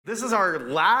This is our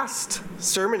last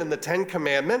sermon in the Ten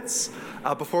Commandments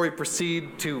before we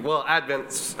proceed to,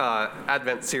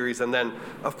 Advent series. And then,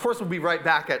 of course, we'll be right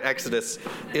back at Exodus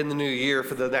in the new year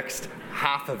for the next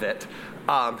half of it.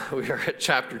 We are at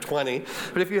chapter 20.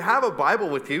 But if you have a Bible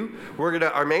with you,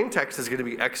 our main text is going to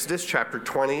be Exodus chapter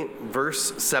 20,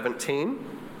 verse 17.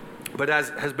 But as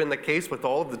has been the case with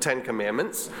all of the Ten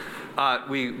Commandments,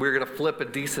 we're going to flip a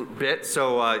decent bit,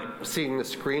 so seeing the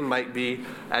screen might be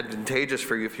advantageous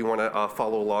for you if you want to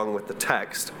follow along with the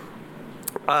text.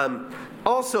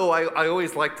 Also, I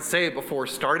always like to say before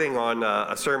starting on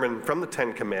a sermon from the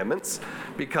Ten Commandments,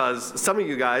 because some of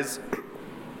you guys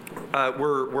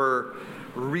were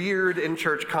reared in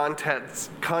church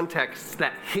contexts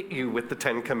that hit you with the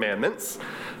Ten Commandments.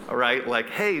 All right, like,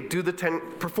 hey,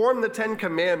 perform the Ten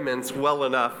Commandments well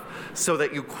enough so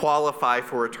that you qualify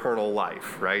for eternal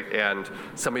life, right? And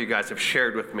some of you guys have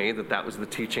shared with me that was the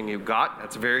teaching you got.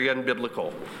 That's very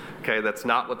unbiblical. Okay, that's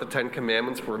not what the Ten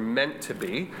Commandments were meant to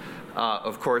be.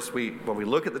 Of course, when we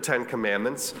look at the Ten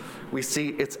Commandments, we see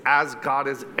it's as God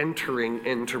is entering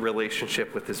into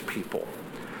relationship with his people,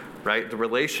 right? The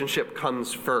relationship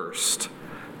comes first,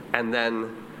 and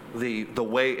then the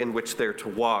way in which they're to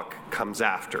walk comes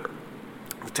after.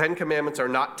 The Ten Commandments are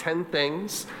not 10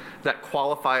 things that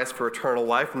qualify us for eternal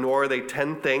life, nor are they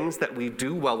 10 things that we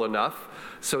do well enough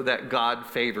so that God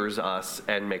favors us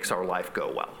and makes our life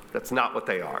go well. That's not what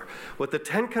they are. What the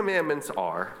Ten Commandments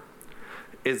are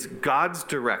is God's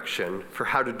direction for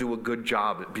how to do a good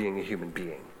job at being a human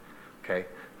being, okay?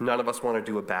 None of us want to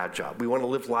do a bad job. We want to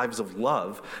live lives of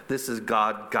love. This is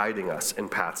God guiding us in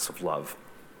paths of love.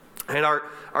 And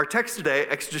our text today,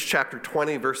 Exodus chapter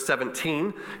 20, verse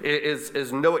 17,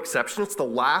 is no exception. It's the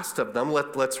last of them.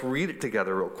 Let's read it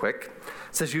together real quick.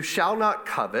 It says, "You shall not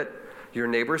covet your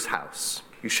neighbor's house.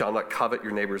 You shall not covet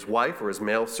your neighbor's wife or his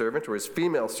male servant or his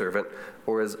female servant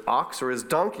or his ox or his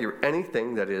donkey or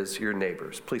anything that is your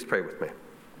neighbor's." Please pray with me.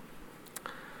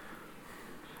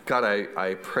 God,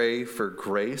 I pray for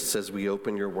grace as we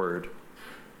open your word,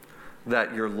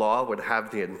 that your law would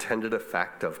have the intended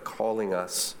effect of calling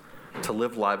us to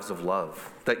live lives of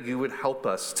love, that you would help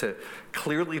us to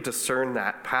clearly discern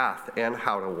that path and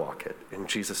how to walk it. In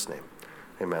Jesus' name,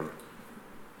 amen.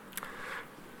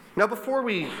 Now, before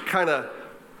we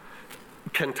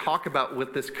can talk about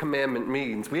what this commandment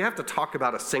means, we have to talk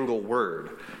about a single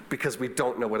word because we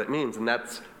don't know what it means, and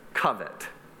that's covet.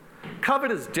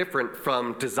 Covet is different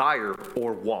from desire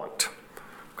or want,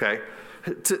 okay?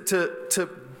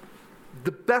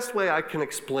 The best way I can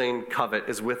explain covet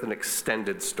is with an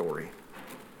extended story.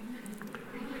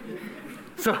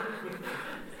 So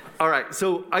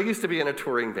I used to be in a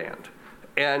touring band,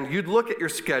 and you'd look at your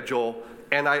schedule,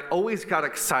 and I always got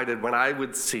excited when I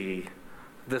would see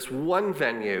this one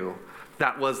venue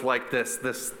that was like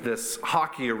this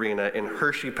hockey arena in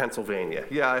Hershey, Pennsylvania.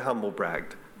 Yeah, I humble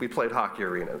bragged. We played hockey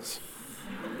arenas.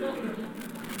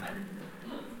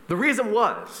 The reason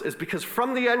is because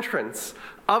from the entrance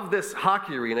of this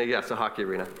hockey arena, yes, a hockey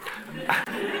arena,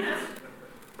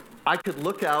 I could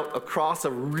look out across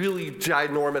a really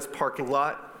ginormous parking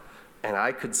lot, and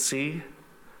I could see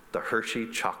the Hershey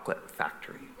chocolate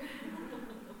factory.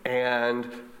 And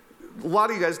a lot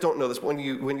of you guys don't know this. When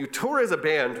you tour as a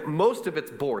band, most of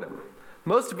it's boredom.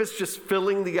 Most of it's just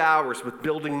filling the hours with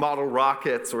building model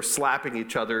rockets or slapping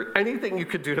each other, anything you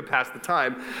could do to pass the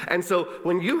time. And so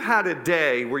when you had a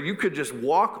day where you could just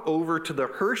walk over to the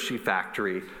Hershey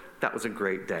factory, that was a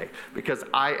great day, because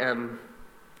I am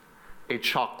a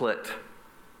chocolate.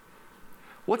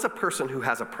 What's a person who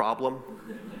has a problem?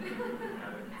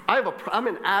 I'm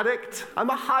an addict. I'm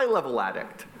a high-level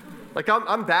addict. Like,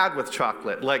 I'm bad with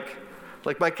chocolate.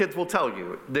 Like my kids will tell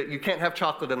you that you can't have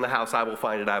chocolate in the house. I will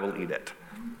find it. I will eat it.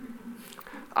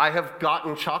 I have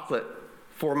gotten chocolate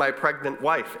for my pregnant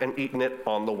wife and eaten it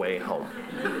on the way home.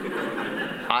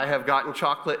 I have gotten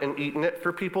chocolate and eaten it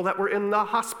for people that were in the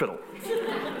hospital.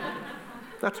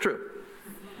 That's true.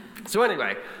 So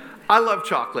anyway, I love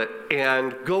chocolate,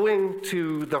 and going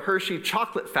to the Hershey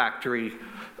chocolate factory,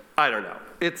 I don't know.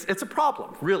 It's a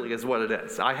problem, really, is what it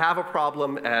is. I have a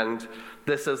problem, and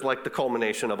this is like the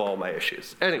culmination of all my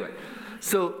issues. Anyway,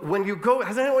 so when you go,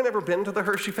 has anyone ever been to the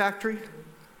Hershey factory?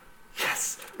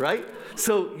 Yes, right?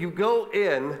 So you go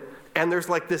in, and there's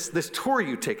like this tour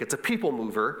you take. It's a people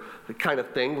mover kind of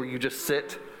thing where you just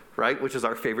sit, right? Which is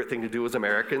our favorite thing to do as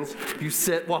Americans. You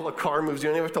sit while a car moves. You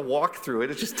don't even have to walk through it.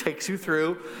 It just takes you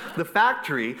through the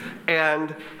factory.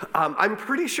 And I'm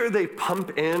pretty sure they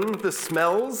pump in the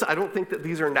smells. I don't think that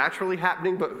these are naturally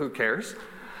happening, but who cares?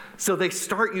 So they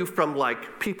start you from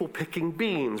like people picking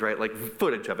beans, right? Like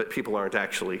footage of it, people aren't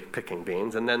actually picking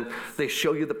beans. And then they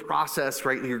show you the process,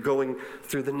 right? You're going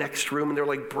through the next room and they're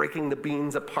like breaking the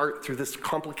beans apart through this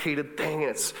complicated thing.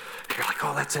 And you're like,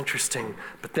 oh, that's interesting.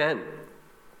 But then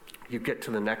you get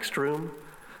to the next room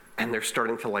and they're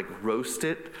starting to like roast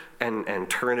it and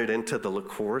turn it into the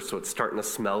liqueur. So it's starting to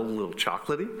smell a little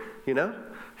chocolatey, you know?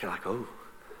 You're like, oh,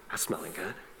 that's smelling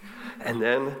good. And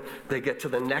then they get to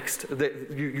the next,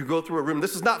 you go through a room.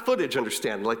 This is not footage,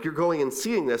 understand. Like you're going and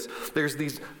seeing this. There's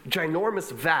these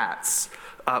ginormous vats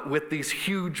with these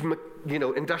huge,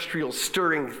 industrial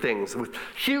stirring things with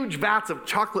huge vats of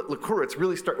chocolate liqueur. It's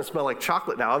really starting to smell like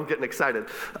chocolate now. I'm getting excited.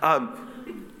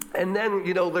 And then,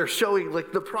 they're showing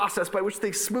like the process by which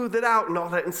they smooth it out and all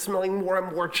that and smelling more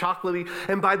and more chocolatey.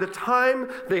 And by the time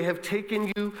they have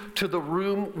taken you to the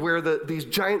room where these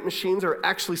giant machines are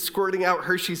actually squirting out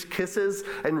Hershey's Kisses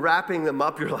and wrapping them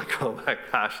up, you're like, oh my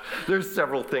gosh, there's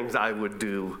several things I would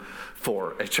do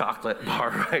for a chocolate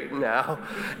bar right now.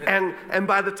 And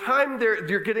by the time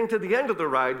you're getting to the end of the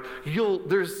ride,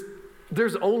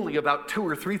 there's only about 2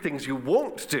 or 3 things you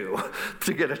won't do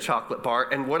to get a chocolate bar.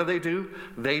 And what do?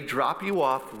 They drop you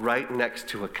off right next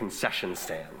to a concession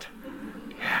stand.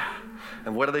 Yeah.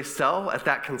 And what do they sell at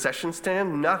that concession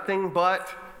stand? Nothing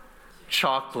but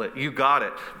chocolate. You got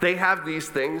it. They have these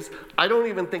things. I don't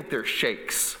even think they're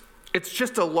shakes. It's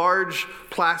just a large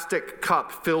plastic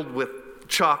cup filled with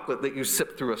chocolate that you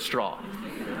sip through a straw.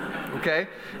 Okay?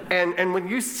 And when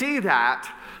you see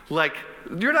that, like,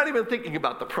 you're not even thinking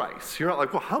about the price. You're not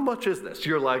like, well, how much is this?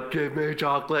 You're like, give me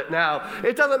chocolate now.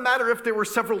 It doesn't matter if there were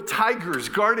several tigers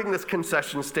guarding this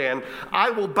concession stand.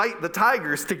 I will bite the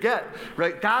tigers to get,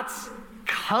 right? That's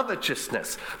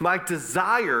covetousness. My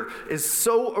desire is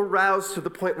so aroused to the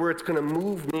point where it's going to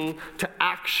move me to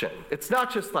action. It's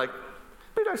not just like,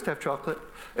 it'd be nice to have chocolate.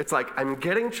 It's like, I'm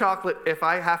getting chocolate if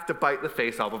I have to bite the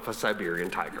face off of a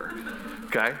Siberian tiger,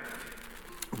 okay?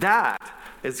 That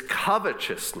is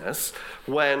covetousness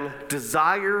when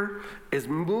desire is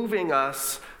moving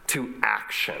us to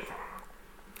action,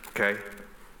 okay?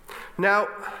 Now,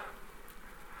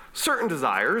 certain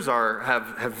desires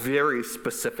have very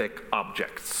specific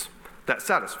objects that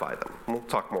satisfy them. We'll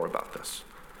talk more about this.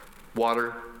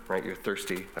 Water, right? You're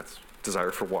thirsty. That's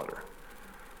desire for water.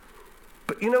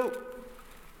 But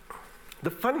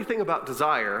the funny thing about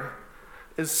desire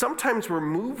is sometimes we're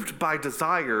moved by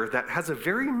desire that has a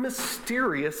very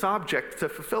mysterious object to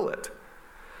fulfill it.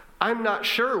 I'm not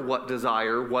sure what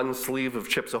desire one sleeve of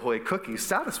Chips Ahoy cookies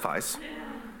satisfies,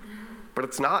 but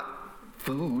it's not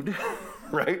food,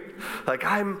 right? Like,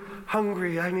 I'm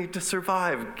hungry, I need to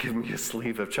survive. Give me a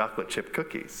sleeve of chocolate chip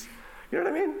cookies. You know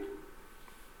what I mean?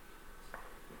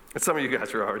 And some of you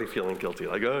guys are already feeling guilty,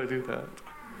 like, oh, I do that.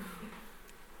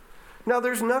 Now,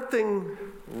 there's nothing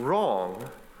wrong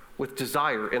with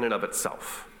desire in and of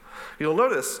itself. You'll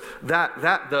notice that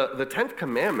the 10th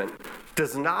commandment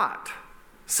does not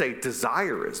say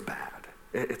desire is bad.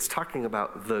 It's talking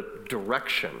about the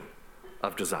direction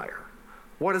of desire.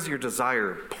 What is your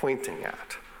desire pointing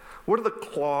at? What are the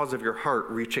claws of your heart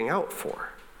reaching out for?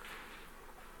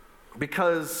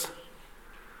 Because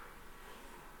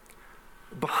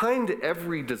behind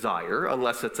every desire,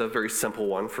 unless it's a very simple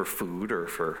one for food or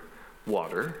for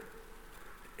water,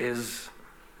 is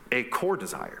a core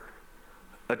desire,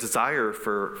 a desire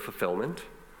for fulfillment,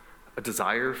 a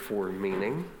desire for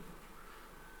meaning,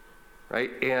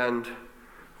 right? And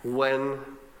when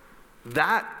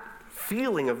that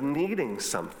feeling of needing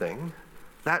something,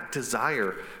 that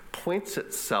desire points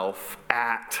itself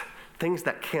at things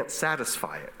that can't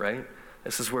satisfy it, right?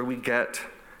 This is where we get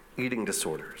eating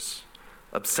disorders,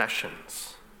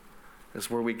 obsessions. This is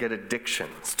where we get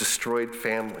addictions, destroyed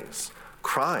families,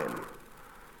 crime.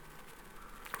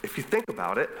 If you think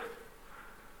about it,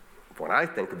 when I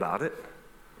think about it,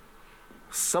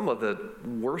 some of the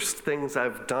worst things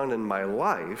I've done in my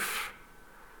life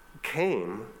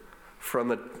came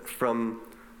from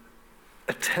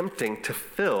attempting to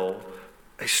fill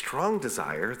a strong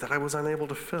desire that I was unable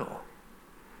to fill.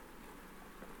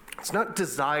 It's not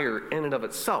desire in and of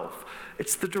itself,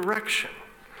 it's the direction.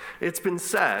 It's been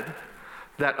said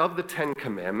that of the 10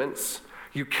 commandments,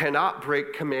 you cannot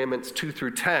break commandments 2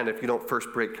 through 10 if you don't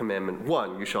first break commandment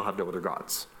 1, you shall have no other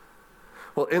gods.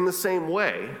 Well, in the same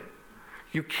way,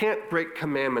 you can't break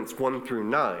commandments 1 through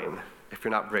 9 if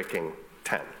you're not breaking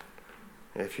 10.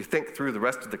 And if you think through the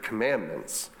rest of the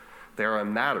commandments, they are a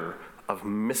matter of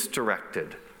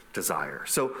misdirected desire.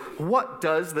 So what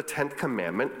does the 10th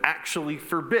commandment actually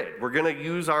forbid? We're going to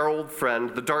use our old friend,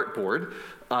 the dartboard.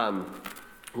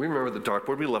 We remember the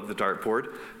dartboard. We love the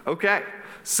dartboard. Okay,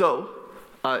 so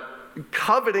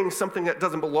coveting something that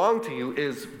doesn't belong to you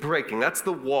is breaking. That's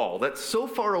the wall. That's so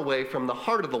far away from the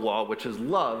heart of the law, which is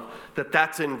love,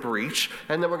 that's in breach.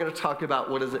 And then we're going to talk about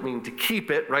what does it mean to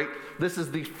keep it, right? This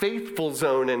is the faithful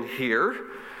zone in here.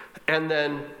 And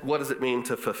then what does it mean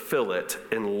to fulfill it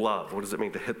in love? What does it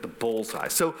mean to hit the bullseye?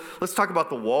 So let's talk about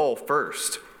the wall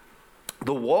first.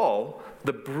 The wall,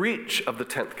 the breach of the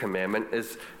 10th commandment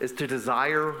is to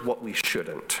desire what we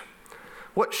shouldn't.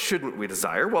 What shouldn't we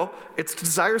desire? Well, it's to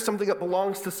desire something that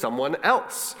belongs to someone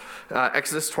else.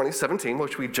 Exodus 20:17,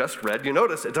 which we just read, you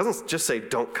notice it doesn't just say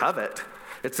don't covet.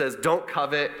 It says don't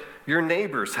covet your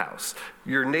neighbor's house,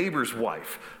 your neighbor's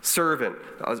wife, servant,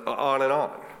 on and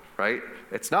on, right?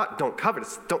 It's not don't covet,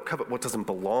 it's don't covet what doesn't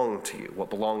belong to you, what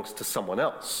belongs to someone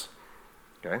else,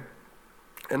 okay?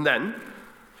 And then,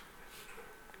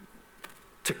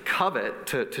 to covet,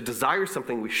 to desire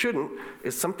something we shouldn't,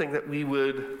 is something that we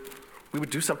would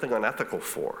do something unethical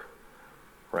for,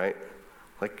 right?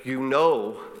 Like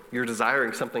you're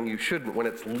desiring something you shouldn't when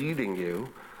it's leading you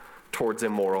towards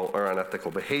immoral or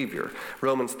unethical behavior.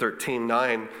 Romans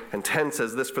 13:9 and 10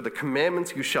 says this, for the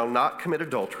commandments, you shall not commit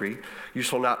adultery, you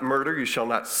shall not murder, you shall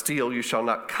not steal, you shall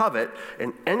not covet,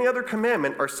 and any other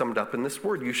commandment are summed up in this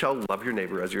word, you shall love your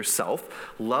neighbor as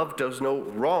yourself. Love does no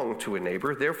wrong to a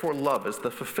neighbor, therefore love is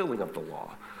the fulfilling of the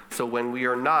law. So when we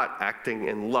are not acting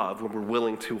in love, when we're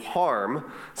willing to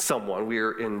harm someone, we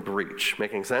are in breach.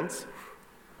 Making sense?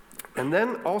 And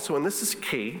then also, and this is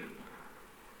key,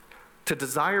 to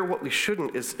desire what we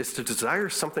shouldn't is to desire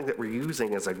something that we're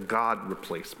using as a God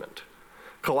replacement.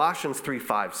 Colossians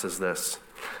 3:5 says this,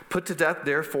 put to death,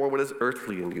 therefore, what is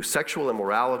earthly in you, sexual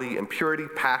immorality, impurity,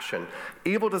 passion,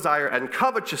 evil desire, and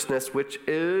covetousness, which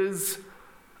is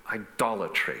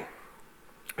idolatry.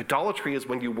 Idolatry is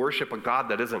when you worship a God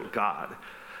that isn't God.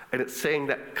 And it's saying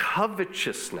that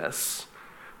covetousness,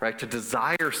 right, to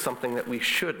desire something that we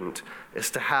shouldn't,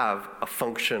 is to have a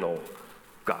functional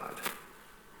God.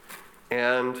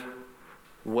 And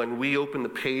when we open the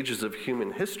pages of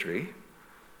human history,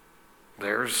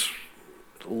 there's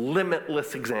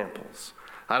limitless examples.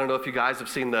 I don't know if you guys have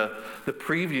seen the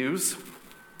previews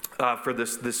for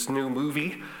this new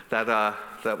movie that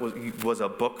was a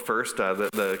book first,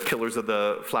 the Killers of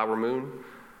the Flower Moon.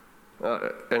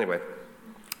 Anyway,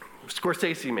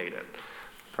 Scorsese made it,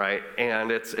 right?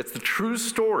 And it's the true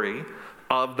story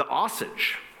of the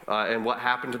Osage. And what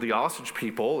happened to the Osage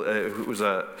people, who was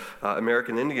an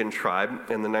American Indian tribe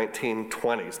in the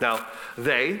 1920s. Now,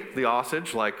 the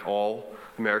Osage, like all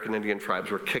American Indian tribes,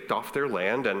 were kicked off their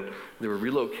land and they were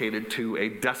relocated to a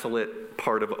desolate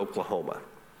part of Oklahoma.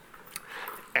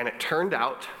 And it turned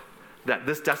out that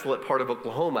this desolate part of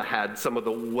Oklahoma had some of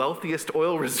the wealthiest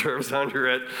oil reserves under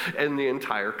it in the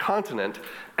entire continent.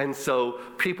 And so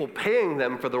people paying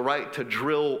them for the right to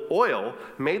drill oil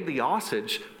made the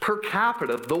Osage, per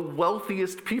capita, the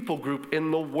wealthiest people group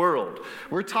in the world.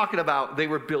 We're talking about they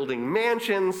were building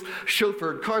mansions,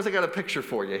 chauffeured cars. I got a picture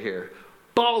for you here.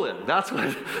 Ballin', that's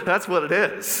what it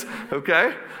is,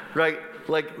 okay? Right?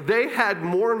 Like, they had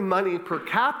more money per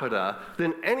capita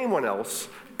than anyone else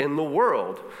in the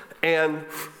world. And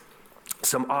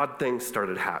some odd things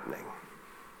started happening.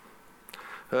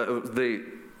 The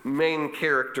main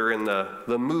character in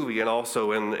the movie and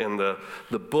also in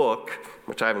the book,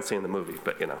 which I haven't seen the movie,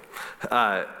 but you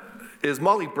know, is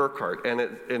Molly Burkhart,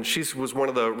 and she was one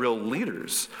of the real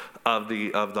leaders of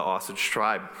the Osage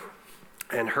tribe.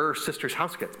 And her sister's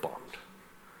house gets bombed.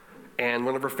 And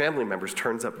one of her family members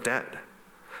turns up dead.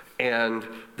 And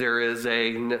there is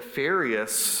a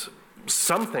nefarious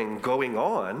something going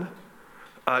on,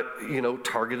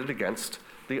 targeted against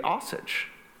the Osage.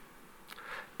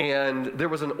 And there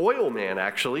was an oil man,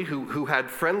 actually, who had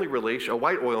a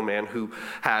white oil man who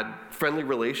had friendly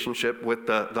relationship with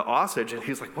the Osage, and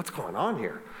he's like, what's going on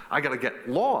here? I got to get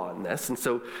law on this. And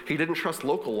so he didn't trust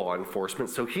local law enforcement,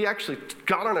 so he actually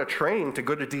got on a train to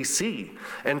go to D.C.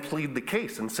 and plead the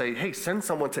case and say, hey, send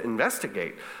someone to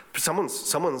investigate.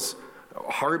 Someone's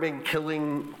harming,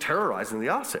 killing, terrorizing the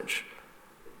Osage.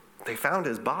 They found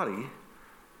his body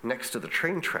next to the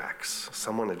train tracks.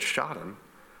 Someone had shot him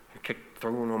and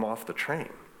thrown him off the train.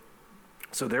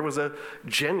 So there was a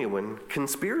genuine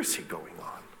conspiracy going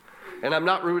on. And I'm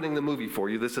not ruining the movie for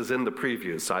you. This is in the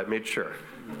previews, so I made sure.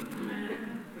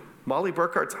 Molly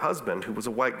Burkhart's husband, who was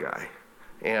a white guy,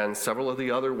 and several of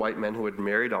the other white men who had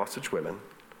married Osage women,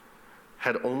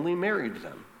 had only married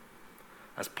them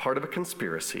as part of a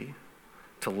conspiracy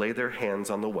to lay their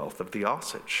hands on the wealth of the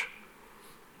Osage.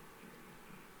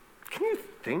 Can you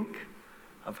think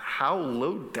of how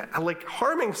like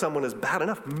harming someone is bad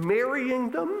enough?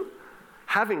 Marrying them?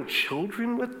 Having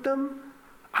children with them?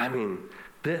 I mean,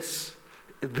 this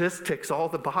this ticks all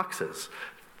the boxes.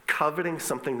 Coveting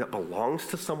something that belongs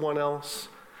to someone else,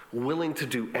 willing to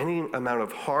do any amount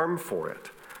of harm for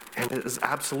it. And it is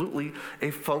absolutely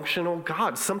a functional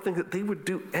God, something that they would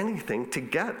do anything to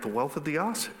get the wealth of the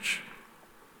Osage.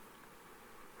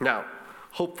 Now,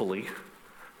 hopefully,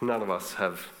 none of us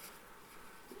have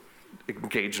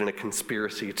engaged in a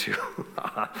conspiracy to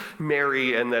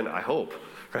marry and then, I hope,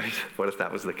 right? What if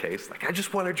that was the case? Like, I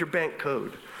just wanted your bank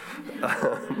code.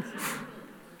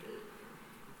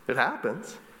 It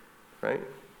happens, right?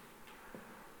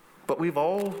 But we've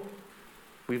all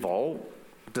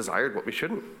desired what we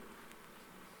shouldn't.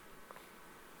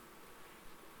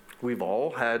 We've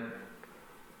all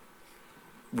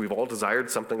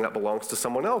desired something that belongs to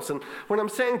someone else. And when I'm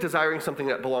saying desiring something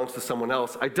that belongs to someone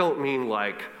else, I don't mean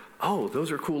like, oh,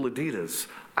 those are cool Adidas.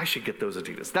 I should get those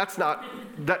Adidas. That's not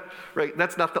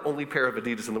the only pair of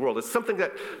Adidas in the world. It's something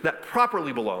that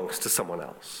properly belongs to someone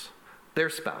else. Their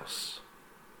spouse,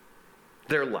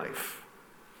 their life,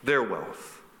 their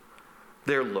wealth,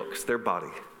 their looks, their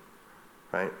body,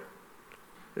 right?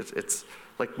 It's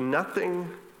like nothing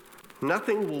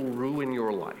will ruin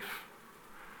your life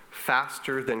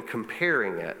faster than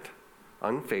comparing it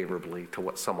unfavorably to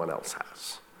what someone else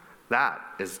has. That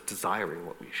is desiring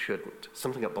what we shouldn't,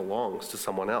 something that belongs to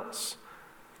someone else.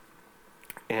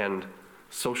 And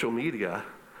social media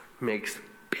makes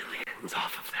billions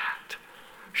off of that,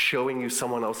 showing you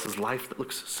someone else's life that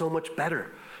looks so much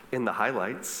better in the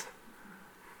highlights.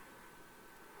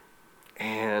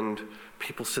 And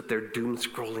people sit there doom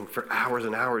scrolling for hours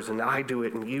and hours, and I do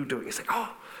it and you do it. You say,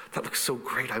 oh, that looks so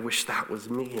great. I wish that was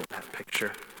me in that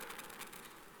picture.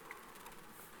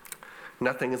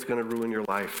 Nothing is going to ruin your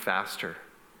life faster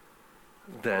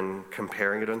than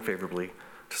comparing it unfavorably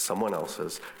to someone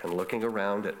else's and looking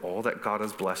around at all that God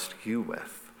has blessed you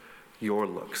with, your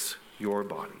looks, your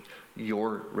body,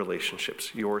 your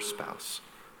relationships, your spouse,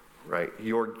 right?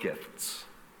 Your gifts.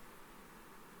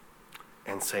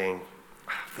 And saying,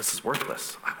 this is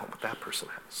worthless. I want what that person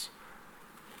has.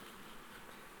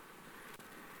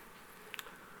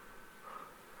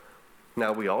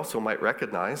 Now, we also might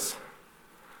recognize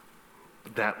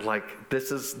that, like,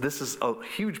 this is a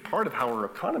huge part of how our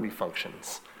economy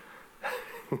functions.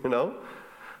 You know?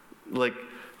 Like,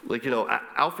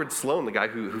 Alfred Sloan, the guy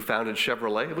who founded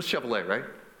Chevrolet, it was Chevrolet, right?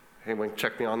 Anyone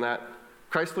check me on that?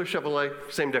 Chrysler, Chevrolet,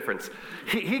 same difference.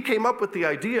 He came up with the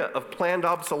idea of planned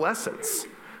obsolescence,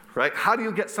 right? How do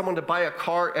you get someone to buy a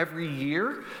car every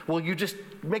year? Well, you just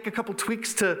make a couple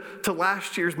tweaks to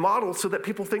last year's model so that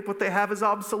people think what they have is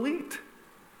obsolete.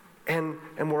 And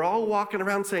we're all walking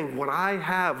around saying, what I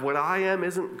have, what I am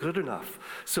isn't good enough.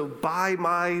 So buy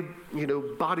my,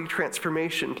 body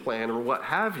transformation plan or what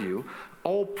have you,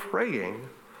 all preying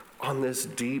on this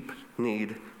deep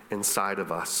need inside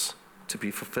of us to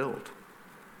be fulfilled.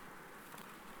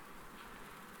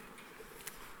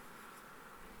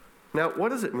 Now, what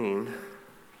does it mean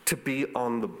to be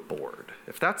on the board?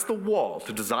 If that's the wall,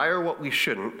 to desire what we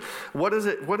shouldn't, what does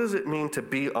it mean to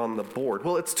be on the board?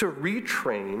 Well, it's to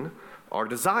retrain our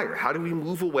desire. How do we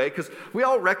move away? Because we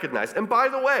all recognize, and by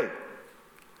the way,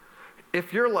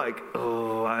 if you're like,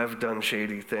 oh, I've done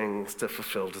shady things to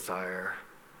fulfill desire,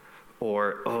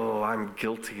 or, oh, I'm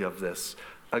guilty of this,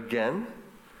 again,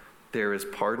 there is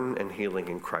pardon and healing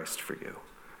in Christ for you.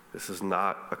 This is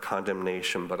not a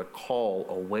condemnation, but a call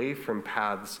away from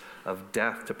paths of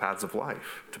death to paths of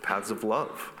life, to paths of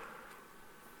love.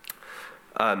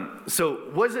 So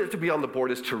what is it to be on the board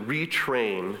is to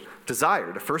retrain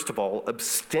desire, to first of all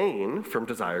abstain from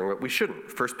desiring what we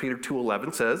shouldn't. 1 Peter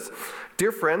 2:11 says,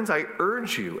 "Dear friends, I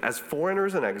urge you as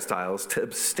foreigners and exiles to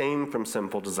abstain from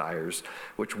sinful desires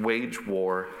which wage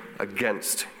war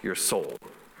against your soul."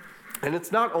 And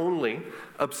it's not only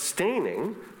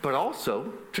abstaining, but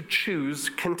also to choose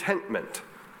contentment.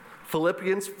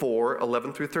 Philippians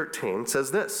 4:11 through 13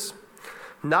 says this,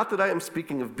 "Not that I am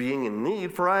speaking of being in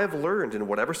need, for I have learned in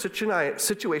whatever situation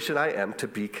I am to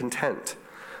be content.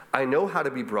 I know how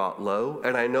to be brought low,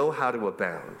 and I know how to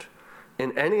abound.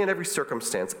 In any and every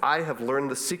circumstance, I have learned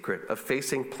the secret of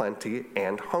facing plenty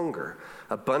and hunger,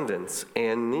 abundance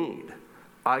and need.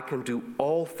 I can do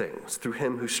all things through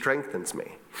him who strengthens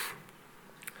me."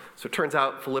 So it turns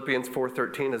out Philippians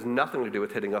 4:13 has nothing to do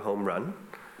with hitting a home run.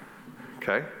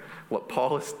 Okay? What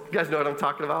Paul is, you guys know what I'm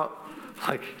talking about?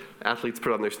 Like athletes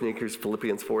put on their sneakers,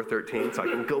 Philippians 4:13, so I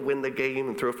can go win the game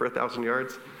and throw for 1,000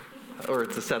 yards. Or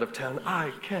it's a set of 10,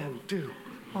 I can do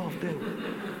all things.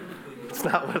 It's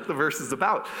not what the verse is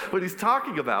about. What he's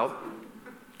talking about,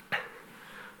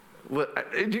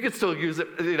 you can still use it,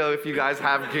 if you guys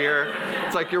have gear.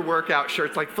 It's like your workout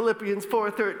shirts, like Philippians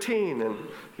 4:13, and,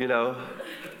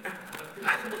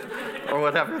 or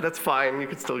whatever, that's fine. You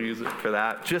can still use it for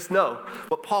that. Just know,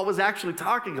 what Paul was actually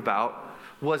talking about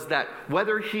was that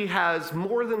whether he has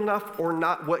more than enough or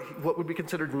not, what would be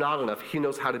considered not enough, he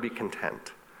knows how to be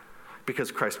content.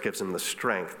 Because Christ gives him the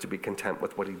strength to be content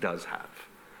with what he does have,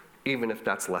 even if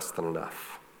that's less than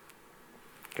enough.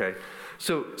 Okay?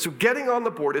 So getting on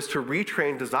the board is to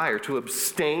retrain desire, to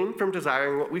abstain from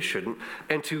desiring what we shouldn't,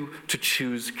 and to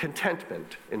choose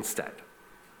contentment instead.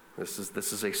 This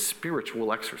is a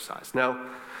spiritual exercise. Now,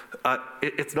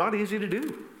 it's not easy to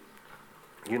do.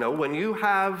 You know, when you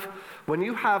have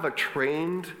a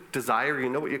trained desire, you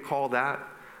know what you call that?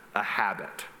 A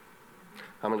habit.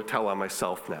 I'm going to tell on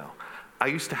myself now. I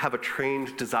used to have a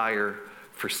trained desire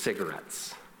for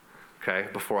cigarettes, okay,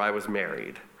 before I was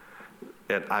married.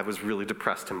 And I was really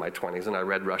depressed in my 20s, and I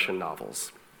read Russian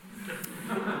novels.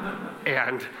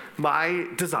 And my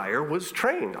desire was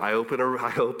trained. I open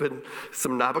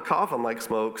some Nabokov, I'm like,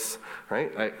 smokes,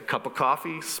 right? A cup of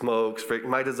coffee, smokes.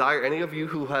 My desire, any of you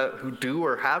who do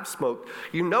or have smoked,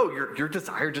 you know your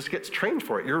desire just gets trained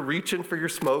for it. You're reaching for your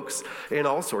smokes in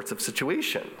all sorts of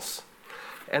situations.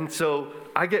 And so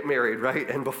I get married, right?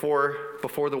 And before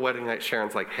the wedding night,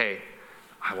 Sharon's like, hey,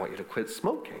 I want you to quit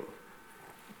smoking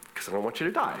because I don't want you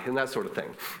to die, and that sort of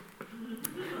thing.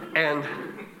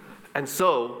 And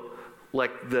so,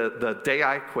 like, the day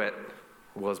I quit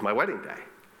was my wedding day.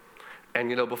 And,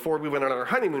 you know, before we went on our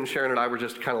honeymoon, Sharon and I were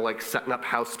just kind of like setting up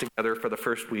house together for the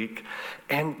first week.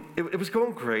 And it was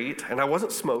going great, and I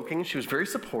wasn't smoking. She was very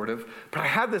supportive. But I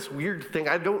had this weird thing.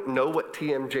 I don't know what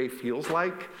TMJ feels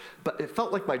like, but it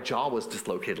felt like my jaw was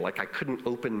dislocated, like I couldn't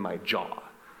open my jaw,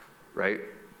 right?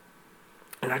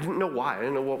 And I didn't know why. I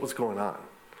didn't know what was going on.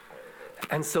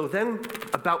 And so then,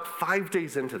 about 5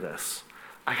 days into this,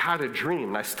 I had a dream,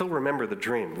 and I still remember the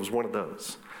dream. It was one of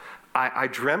those. I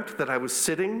dreamt that I was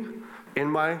sitting in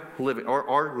my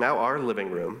our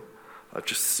living room,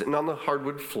 just sitting on the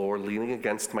hardwood floor, leaning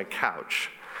against my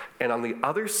couch. And on the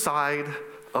other side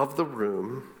of the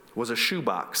room was a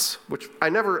shoebox, which I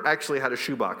never actually had a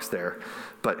shoebox there,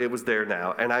 but it was there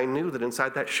now. And I knew that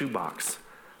inside that shoebox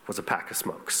was a pack of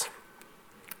smokes.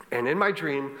 And in my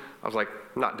dream, I was like,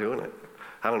 I'm not doing it.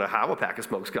 I don't know how a pack of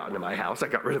smokes got into my house. I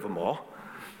got rid of them all.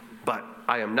 But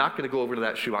I am not going to go over to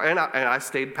that shoebox. And I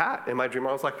stayed pat. In my dream,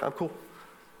 I was like, I'm cool.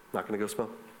 I'm not going to go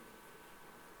smoke.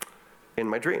 In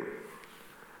my dream,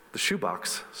 the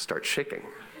shoebox starts shaking.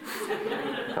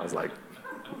 I was like,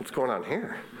 what's going on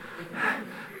here?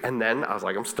 And then I was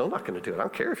like, I'm still not going to do it. I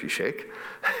don't care if you shake.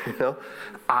 You know,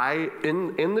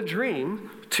 in the dream,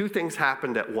 two things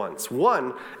happened at once.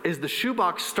 One is the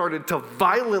shoebox started to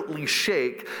violently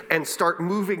shake and start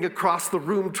moving across the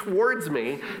room towards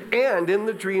me. And in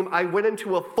the dream, I went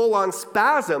into a full-on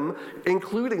spasm,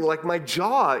 including like my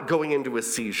jaw going into a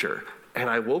seizure. And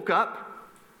I woke up,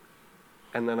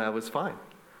 and then I was fine.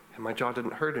 And my jaw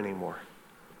didn't hurt anymore.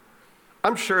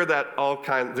 I'm sure that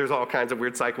there's all kinds of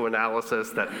weird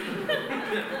psychoanalysis that,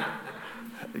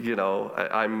 you know,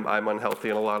 I'm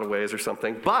unhealthy in a lot of ways or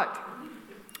something. But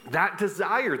that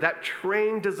desire, that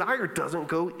trained desire doesn't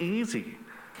go easy.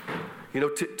 You know,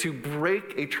 to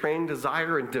break a trained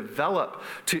desire and develop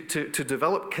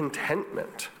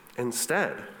contentment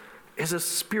instead is a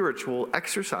spiritual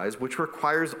exercise which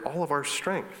requires all of our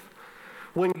strength.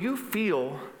 When you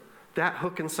feel that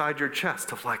hook inside your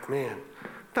chest of like, man,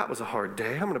 that was a hard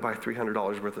day. I'm going to buy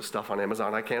 $300 worth of stuff on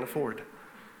Amazon I can't afford.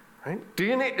 Right?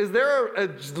 Is there a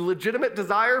legitimate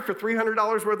desire for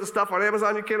 $300 worth of stuff on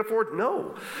Amazon you can't afford?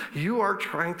 No. You are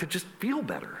trying to just feel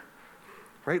better.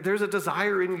 Right? There's a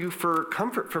desire in you for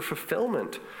comfort, for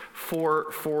fulfillment,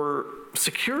 for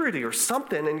security or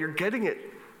something, and you're getting it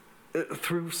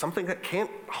through something that can't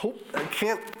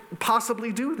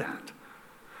possibly do that.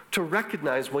 To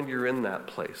recognize when you're in that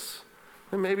place.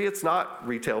 And maybe it's not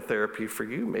retail therapy for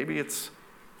you. Maybe it's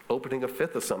opening a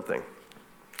fifth of something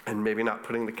and maybe not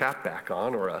putting the cap back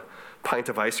on, or a pint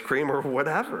of ice cream or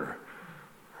whatever,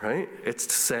 right? It's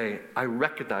to say, I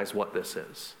recognize what this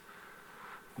is.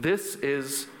 This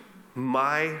is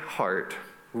my heart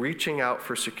reaching out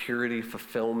for security,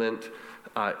 fulfillment,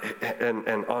 and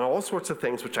on all sorts of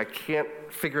things which I can't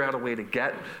figure out a way to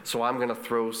get, so I'm going to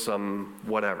throw some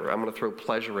whatever. I'm going to throw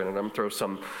pleasure in it. I'm going to throw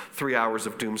some 3 hours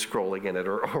of doom scrolling in it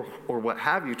or what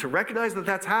have you, to recognize that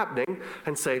that's happening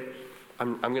and say,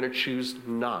 I'm going to choose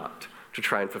not to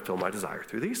try and fulfill my desire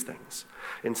through these things.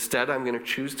 Instead, I'm going to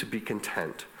choose to be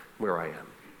content where I am.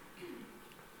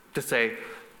 To say,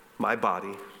 my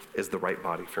body is the right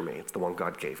body for me. It's the one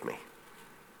God gave me.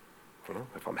 You know,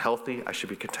 if I'm healthy, I should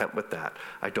be content with that.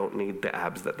 I don't need the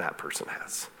abs that person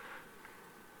has,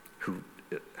 who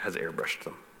has airbrushed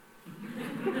them.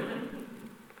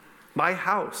 My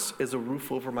house is a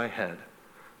roof over my head.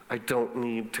 I don't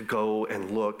need to go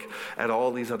and look at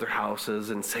all these other houses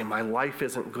and say my life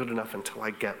isn't good enough until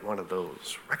I get one of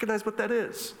those. Recognize what that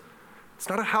is. It's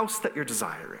not a house that you're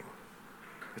desiring.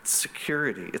 It's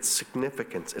security, it's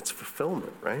significance, it's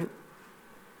fulfillment, right?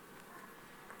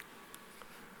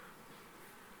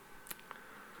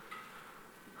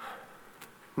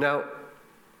 Now,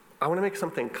 I want to make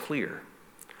something clear.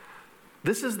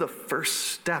 This is the first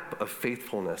step of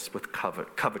faithfulness with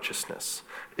covetousness,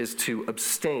 is to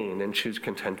abstain and choose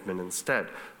contentment instead.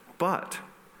 But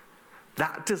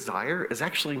that desire is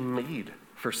actually made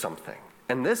for something.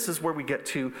 And this is where we get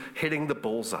to hitting the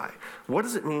bullseye. What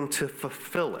does it mean to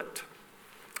fulfill it?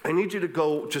 I need you to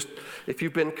go just, if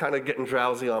you've been kind of getting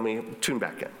drowsy on me, tune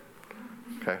back in,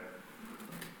 okay?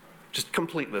 Just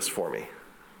complete this for me.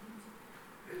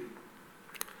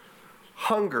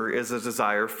 Hunger is a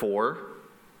desire for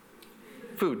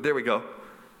food. There we go.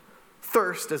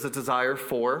 Thirst is a desire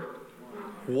for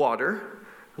water.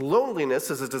 Loneliness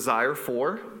is a desire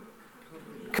for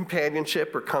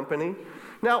companionship or company.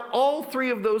 Now, all three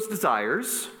of those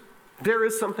desires, there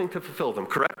is something to fulfill them,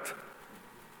 correct?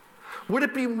 Would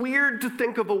it be weird to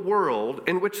think of a world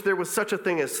in which there was such a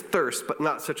thing as thirst, but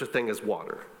not such a thing as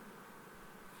water?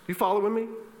 You following me?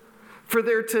 For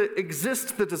there to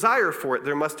exist the desire for it,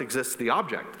 there must exist the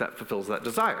object that fulfills that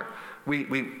desire. We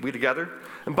together?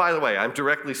 And by the way, I'm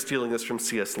directly stealing this from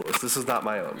C.S. Lewis. This is not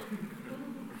my own.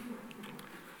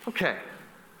 Okay.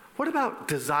 What about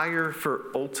desire for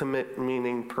ultimate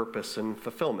meaning, purpose, and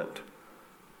fulfillment?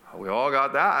 We all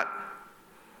got that.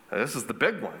 This is the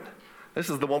big one. This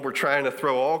is the one we're trying to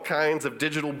throw all kinds of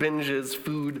digital binges,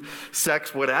 food,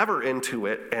 sex, whatever into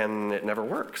it, and it never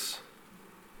works.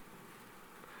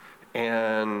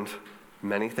 And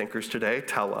many thinkers today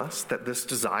tell us that this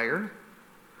desire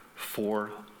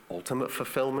for ultimate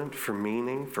fulfillment, for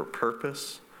meaning, for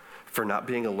purpose, for not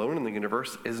being alone in the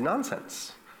universe is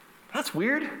nonsense. That's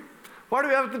weird. Why do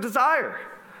we have the desire?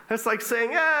 That's like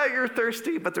saying, yeah, you're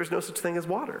thirsty, but there's no such thing as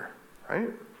water, right?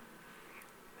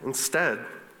 Instead,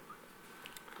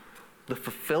 the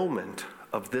fulfillment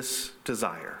of this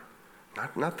desire,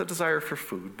 not the desire for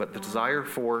food, but the desire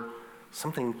for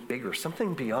something bigger,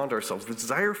 something beyond ourselves, the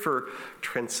desire for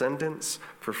transcendence,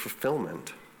 for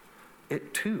fulfillment,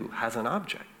 it too has an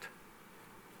object.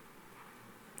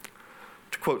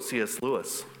 To quote C.S.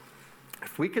 Lewis,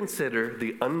 if we consider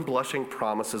the unblushing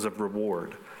promises of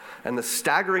reward and the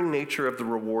staggering nature of the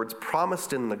rewards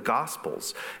promised in the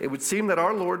Gospels, it would seem that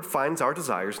our Lord finds our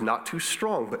desires not too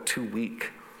strong, but too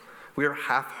weak. We are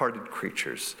half-hearted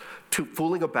creatures,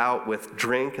 fooling about with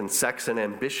drink and sex and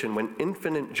ambition when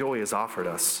infinite joy is offered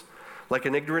us. Like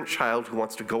an ignorant child who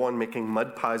wants to go on making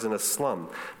mud pies in a slum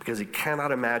because he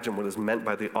cannot imagine what is meant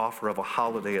by the offer of a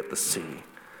holiday at the sea.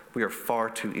 We are far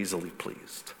too easily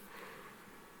pleased.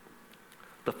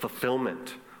 The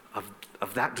fulfillment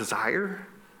of that desire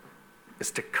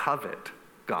is to covet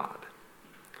God.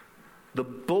 The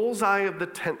bullseye of the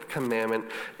 10th commandment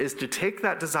is to take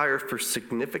that desire for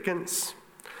significance,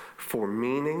 for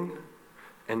meaning,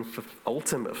 and for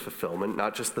ultimate fulfillment,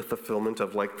 not just the fulfillment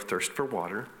of like thirst for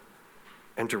water,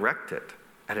 and direct it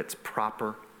at its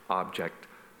proper object,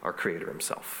 our Creator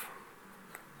Himself.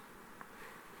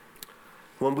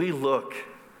 When we look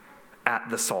at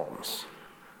the Psalms,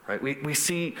 right, we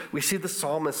see the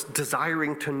psalmist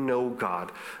desiring to know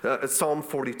God. Psalm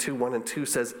 42, 1 and 2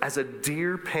 says, "As a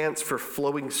deer pants for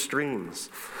flowing streams,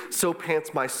 so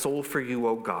pants my soul for you,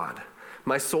 O God.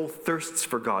 My soul thirsts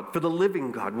for God, for the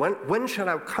living God. When shall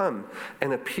I come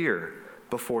and appear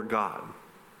before God?"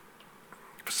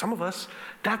 For some of us,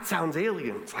 that sounds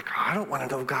alien. It's like, I don't want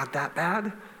to know God that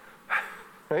bad,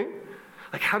 right?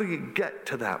 Like, how do you get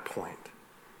to that point?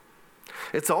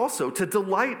 It's also to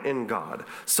delight in God.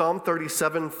 Psalm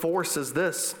 37, 4 says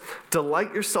this,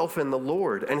 "Delight yourself in the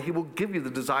Lord, and He will give you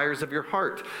the desires of your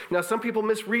heart." Now, some people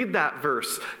misread that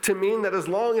verse to mean that as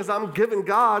long as I'm giving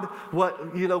God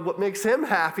what makes Him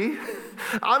happy,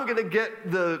 I'm going to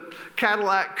get the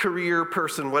Cadillac career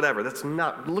person, whatever. That's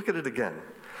not, look at it again.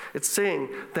 It's saying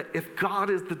that if God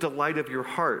is the delight of your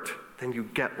heart, then you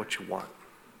get what you want.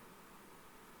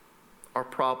 Our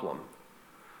problem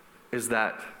is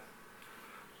that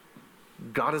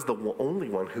God is the only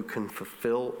one who can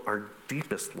fulfill our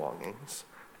deepest longings,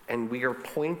 and we are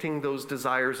pointing those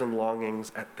desires and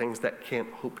longings at things that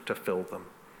can't hope to fill them.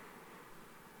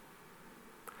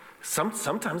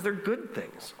 Sometimes they're good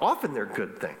things. Often they're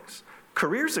good things.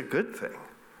 Career's a good thing.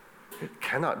 It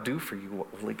cannot do for you what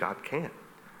only God can.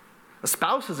 A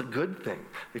spouse is a good thing.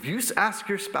 If you ask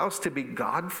your spouse to be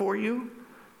God for you,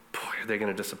 boy, are they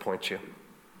going to disappoint you.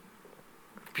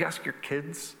 If you ask your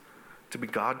kids to be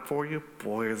God for you,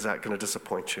 boy, is that going to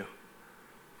disappoint you.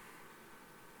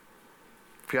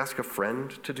 If you ask a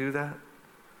friend to do that.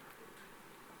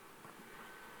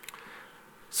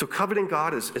 So coveting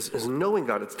God is knowing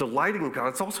God. It's delighting in God.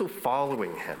 It's also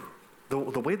following him. The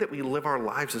way that we live our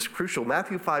lives is crucial.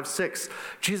 Matthew 5:6,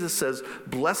 Jesus says,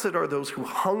 "Blessed are those who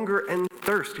hunger and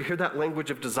thirst." You hear that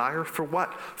language of desire for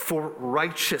what? For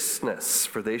righteousness,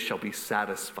 for they shall be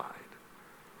satisfied.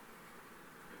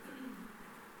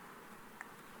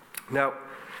 Now,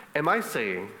 am I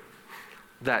saying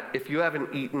that if you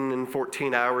haven't eaten in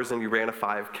 14 hours and you ran a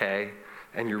 5K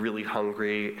and you're really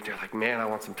hungry and you're like, man, I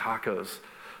want some tacos.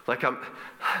 Like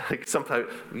sometimes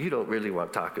you don't really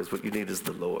want tacos. What you need is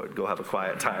the Lord. Go have a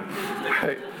quiet time.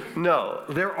 Right? No,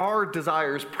 there are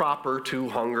desires proper to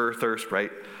hunger, thirst,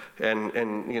 right? And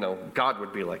God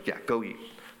would be like, yeah, go eat.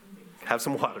 Have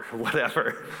some water,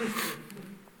 whatever.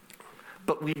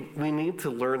 But we need to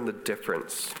learn the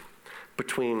difference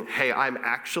between, hey, I'm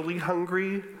actually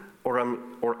hungry, or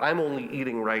I'm only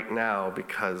eating right now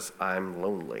because I'm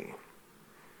lonely.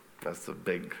 That's the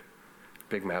big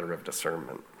matter of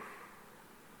discernment.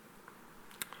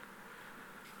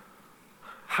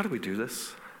 How do we do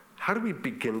this? How do we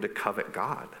begin to covet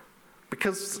God?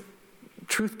 Because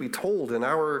truth be told, in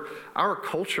our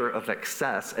culture of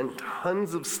excess and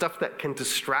tons of stuff that can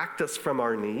distract us from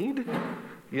our need,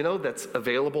 that's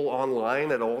available online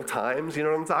at all times, you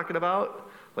know what I'm talking about?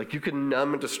 Like you can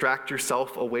numb and distract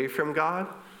yourself away from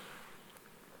God.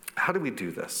 How do we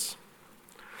do this?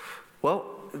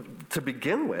 Well, to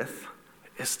begin with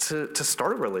is to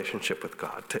start a relationship with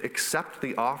God, to accept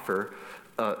the offer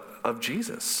of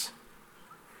Jesus.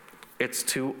 It's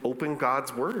to open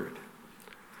God's word.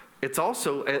 It's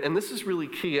also, and this is really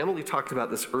key, Emily talked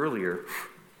about this earlier,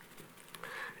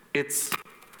 it's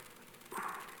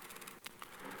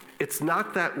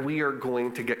not that we are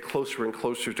going to get closer and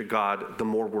closer to God the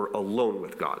more we're alone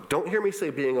with God. Don't hear me say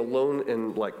being alone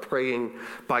and like praying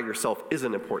by yourself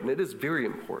isn't important. It is very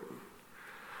important.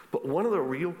 But one of the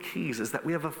real keys is that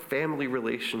we have a family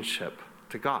relationship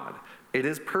to God. It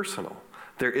is personal.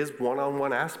 There is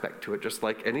one-on-one aspect to it, just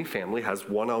like any family has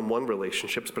one-on-one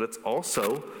relationships, but it's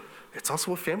also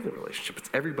a family relationship. It's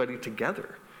everybody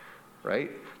together, right?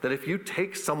 That if you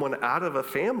take someone out of a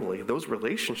family, those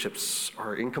relationships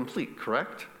are incomplete,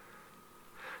 correct?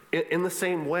 In the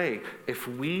same way, if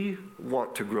we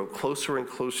want to grow closer and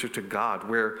closer to God,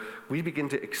 where we begin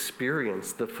to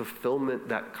experience the fulfillment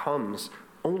that comes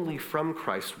only from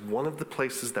Christ, one of the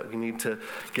places that we need to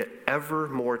get ever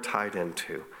more tied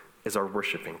into is our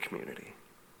worshiping community.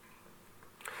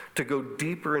 To go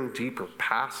deeper and deeper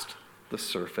past the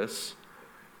surface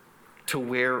to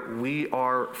where we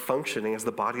are functioning as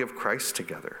the body of Christ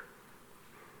together.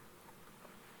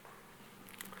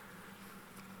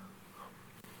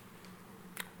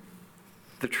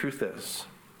 The truth is,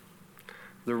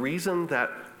 the reason that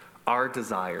our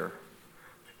desire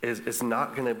is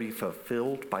not going to be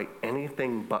fulfilled by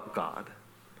anything but God,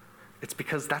 it's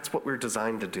because that's what we're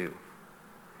designed to do.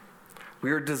 We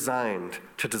are designed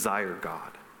to desire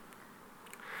God.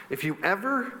 If you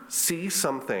ever see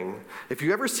something, if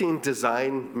you ever seen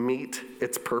design meet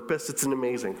its purpose, it's an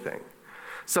amazing thing.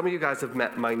 Some of you guys have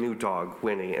met my new dog,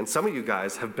 Winnie, and some of you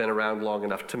guys have been around long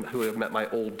enough who have met my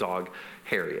old dog,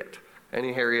 Harriet.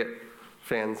 Any Harriet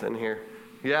fans in here?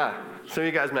 Yeah, some of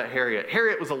you guys met Harriet.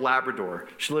 Harriet was a Labrador.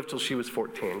 She lived till she was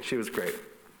 14. She was great.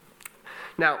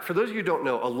 Now, for those of you who don't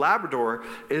know, a Labrador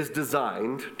is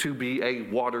designed to be a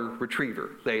water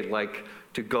retriever. They like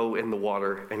to go in the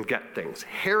water and get things.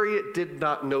 Harriet did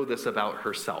not know this about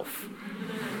herself.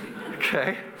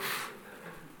 Okay?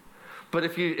 But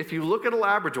if you look at a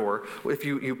Labrador, if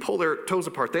you pull their toes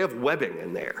apart, they have webbing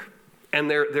in there. And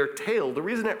their tail, the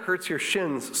reason it hurts your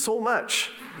shins so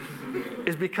much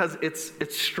is because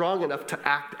it's strong enough to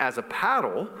act as a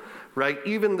paddle, right?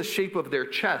 Even the shape of their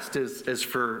chest is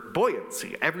for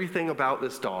buoyancy. Everything about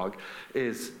this dog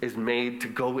is made to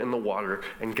go in the water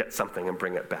and get something and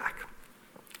bring it back.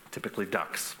 Typically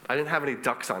ducks. I didn't have any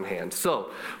ducks on hand.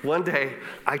 So one day,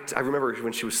 I remember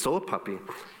when she was still a puppy,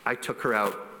 I took her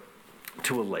out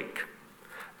to a lake.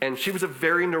 And she was a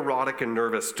very neurotic and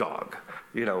nervous dog,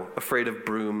 afraid of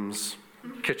brooms,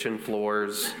 kitchen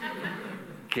floors,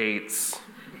 gates,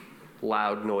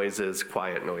 loud noises,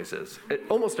 quiet noises,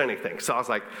 almost anything. So I was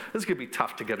like, this could be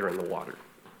tough to get her in the water.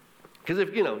 Because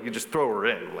if, you just throw her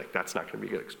in, that's not going to be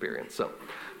a good experience. So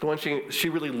the one she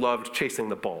really loved chasing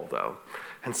the ball, though.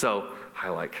 And so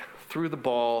I, threw the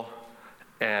ball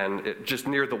and it just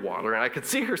near the water. And I could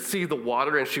see her see the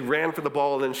water, and she ran for the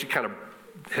ball, and then she kind of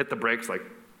hit the brakes,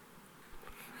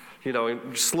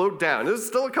 and slowed down. It was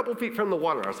still a couple feet from the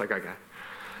water. I was like, okay.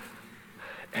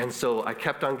 And so I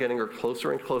kept on getting her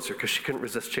closer and closer because she couldn't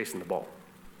resist chasing the ball.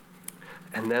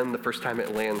 And then the first time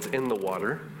it lands in the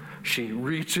water, she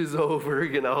reaches over,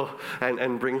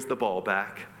 and brings the ball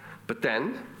back. But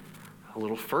then a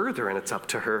little further and it's up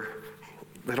to her.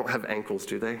 They don't have ankles,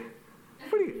 do they?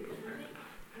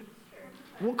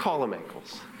 We'll call them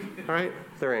ankles, all right?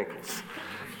 They're ankles.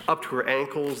 Up to her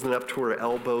ankles, then up to her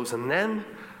elbows, and then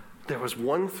there was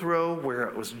one throw where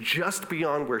it was just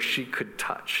beyond where she could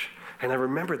touch. And I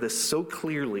remember this so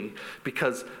clearly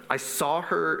because I saw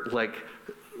her like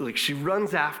she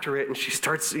runs after it and she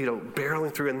starts,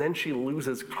 barreling through, and then she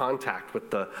loses contact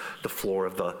with the floor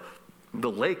of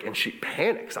the lake and she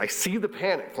panics. I see the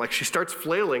panic, like she starts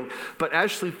flailing, but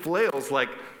as she flails, like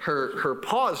her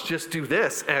paws just do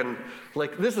this, and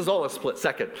like this is all a split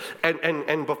second.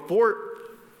 And before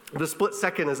the split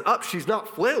second is up, she's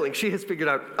not flailing. She has figured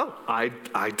out,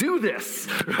 I do this,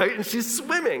 right? And she's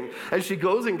swimming. And she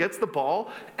goes and gets the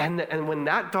ball. And when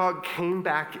that dog came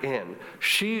back in,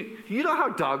 you know how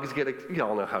dogs get, you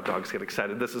all know how dogs get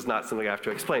excited. This is not something I have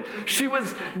to explain. She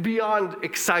was beyond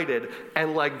excited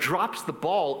and drops the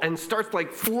ball and starts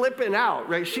flipping out,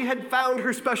 right? She had found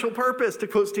her special purpose, to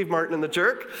quote Steve Martin in The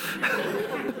Jerk.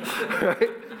 Right?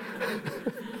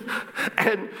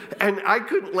 And I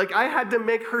couldn't, I had to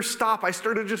make her stop. I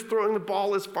started just throwing the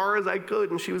ball as far as I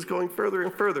could, and she was going further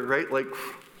and further, right?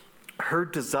 Her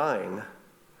design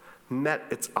met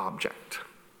its object,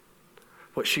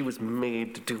 what she was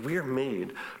made to do. We are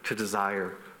made to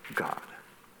desire God.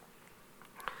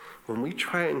 When we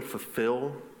try and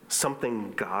fulfill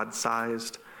something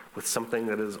God-sized with something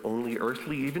that is only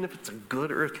earthly, even if it's a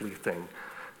good earthly thing,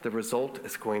 the result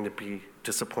is going to be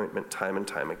disappointment time and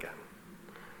time again.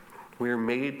 We are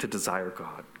made to desire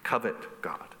God, covet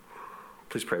God.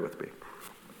 Please pray with me.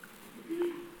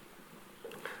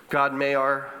 God, may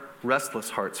our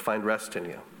restless hearts find rest in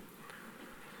you.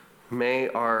 May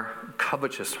our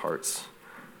covetous hearts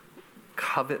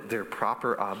covet their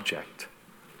proper object,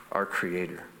 our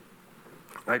Creator.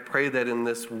 I pray that in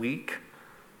this week,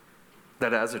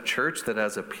 that as a church, that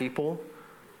as a people,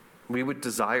 we would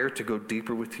desire to go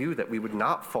deeper with you, that we would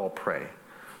not fall prey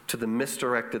to the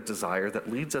misdirected desire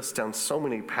that leads us down so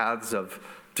many paths of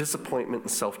disappointment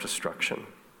and self-destruction.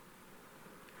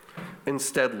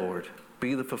 Instead, Lord,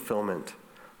 be the fulfillment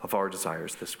of our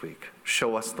desires this week.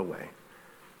 Show us the way.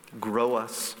 Grow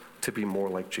us to be more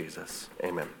like Jesus.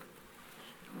 Amen.